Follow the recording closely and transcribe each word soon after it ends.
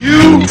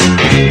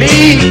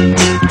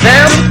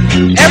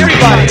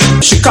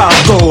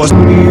Force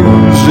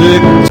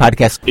Music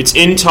Podcast. It's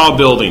In Tall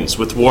Buildings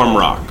with Warm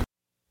Rock.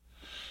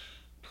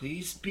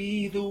 Please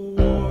be the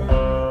warm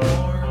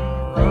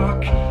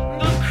rock,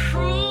 the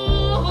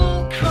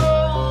cruel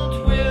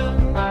cold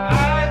wind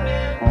I'm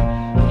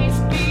in. Please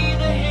be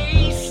the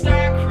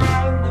haystack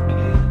round the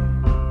pin.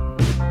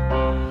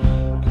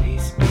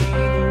 Please be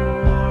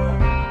the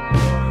warm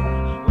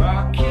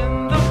rock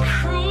in the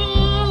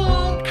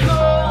cruel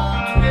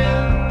cold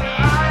wind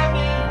I'm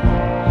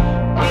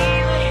in. Be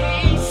the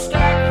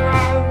haystack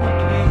round the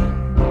pin.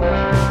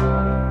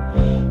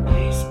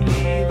 Please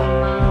be the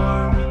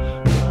warm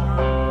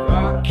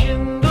rock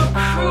in the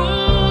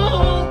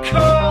cruel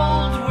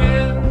cold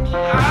wind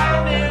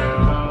I'm in.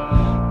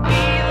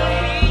 Be the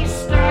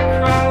haystack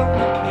round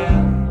the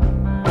pin.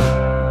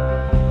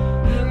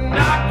 And I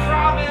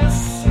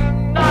promise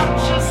I'm not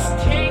just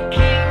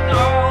taking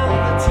all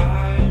the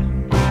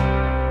time.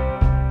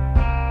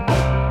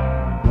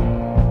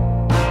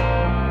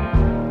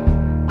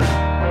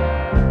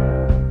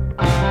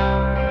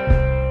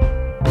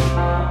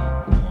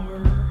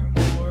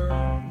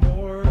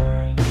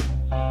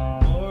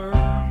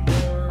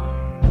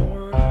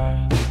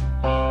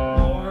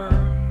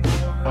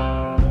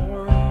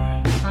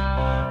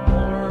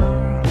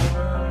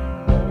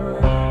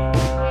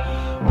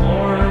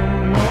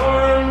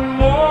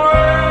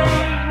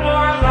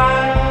 More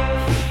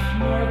life,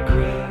 more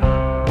grit.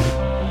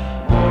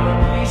 More,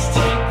 please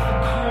take the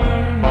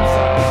corners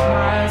off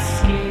my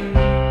skin.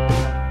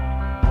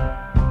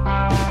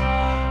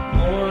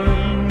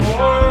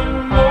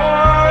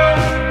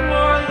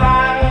 More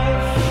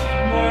life,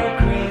 more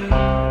grit.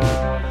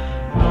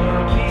 More,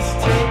 please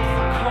take the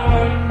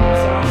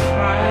corners off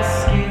my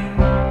skin.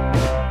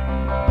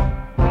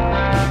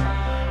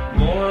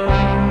 More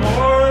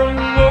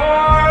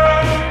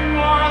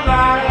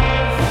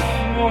life,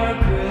 more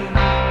grit.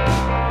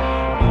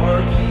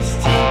 More, please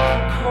take the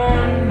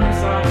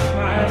corners off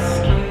my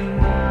skin.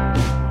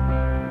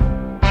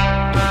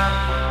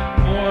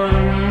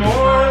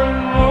 More.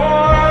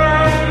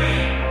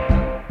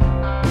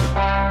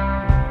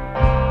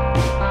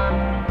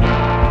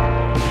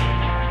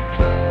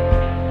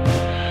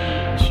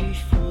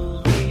 Chief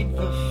will lead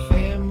the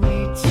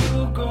family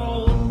to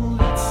gold.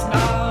 It's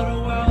not a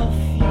wealth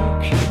you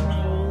can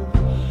hold.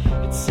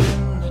 It's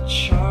in the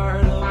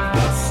chart of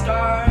the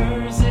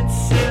stars.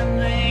 It's in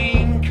the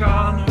ink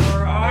on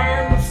her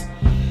arms.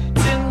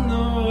 It's in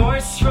the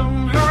voice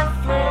from her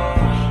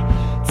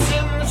throne. It's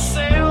in the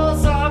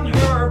sails on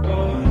her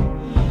boat.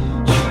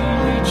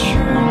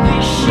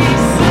 Truly, she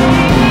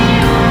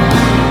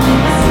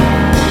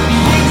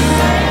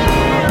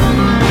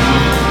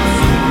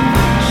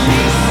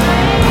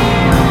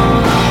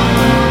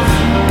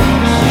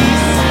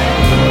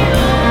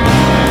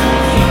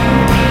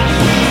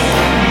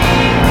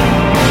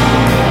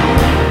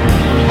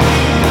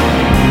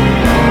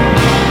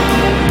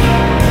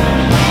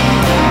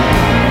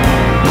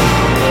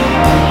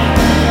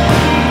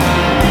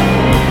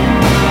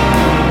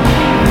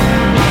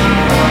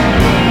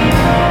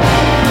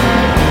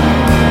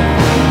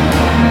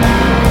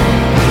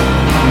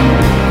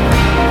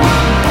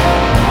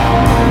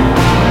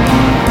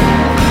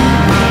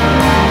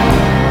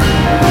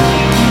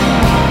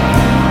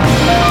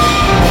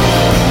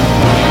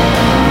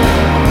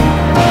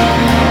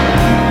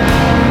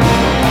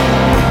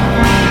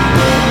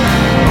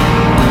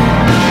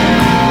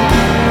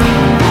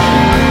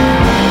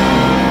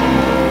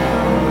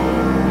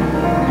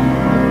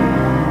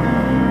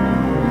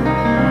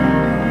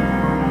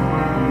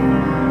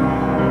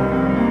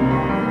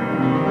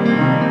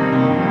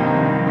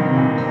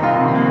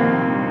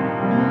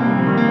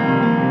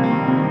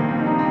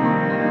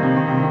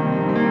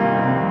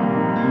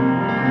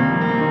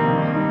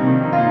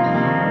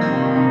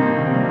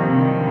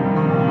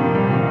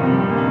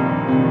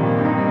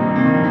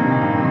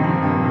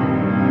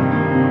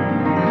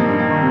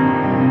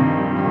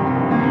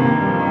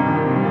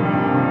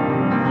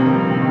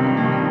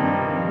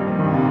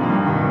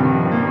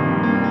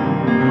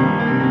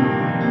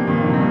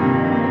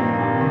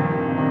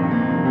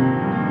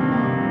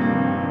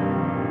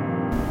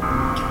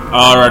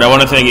All right, I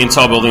want to thank In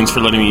Tall Buildings for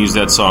letting me use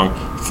that song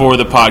for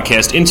the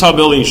podcast. In Tall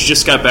Buildings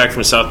just got back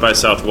from South by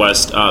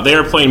Southwest. They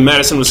are playing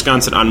Madison,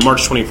 Wisconsin on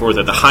March 24th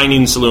at the High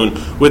Noon Saloon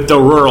with the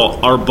Rural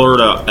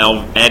Alberta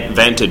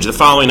Advantage. The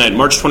following night,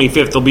 March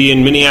 25th, they'll be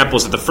in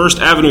Minneapolis at the First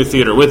Avenue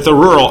Theater with the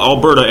Rural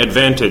Alberta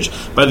Advantage.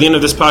 By the end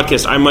of this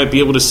podcast, I might be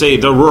able to say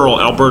the Rural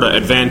Alberta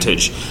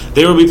Advantage.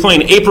 They will be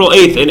playing April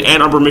 8th in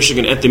Ann Arbor,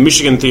 Michigan at the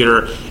Michigan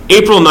Theater,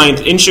 April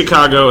 9th in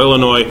Chicago,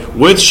 Illinois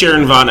with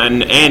Sharon Von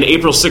Etten, and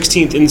April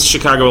 16th in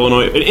Chicago,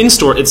 Illinois.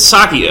 In-store, it's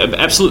Saki, an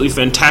absolutely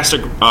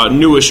fantastic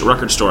newish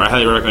record store. I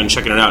highly recommend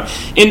checking it out.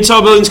 In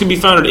Tall Buildings can be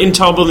found at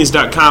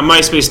intallbuildings.com,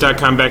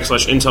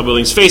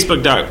 myspace.com/intallbuildings,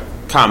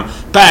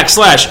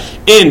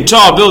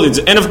 facebook.com/intallbuildings,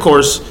 and of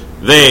course,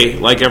 they,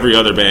 like every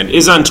other band,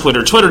 is on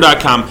Twitter,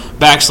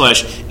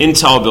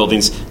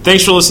 twitter.com/intallbuildings.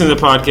 Thanks for listening to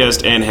the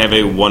podcast, and have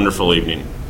a wonderful evening.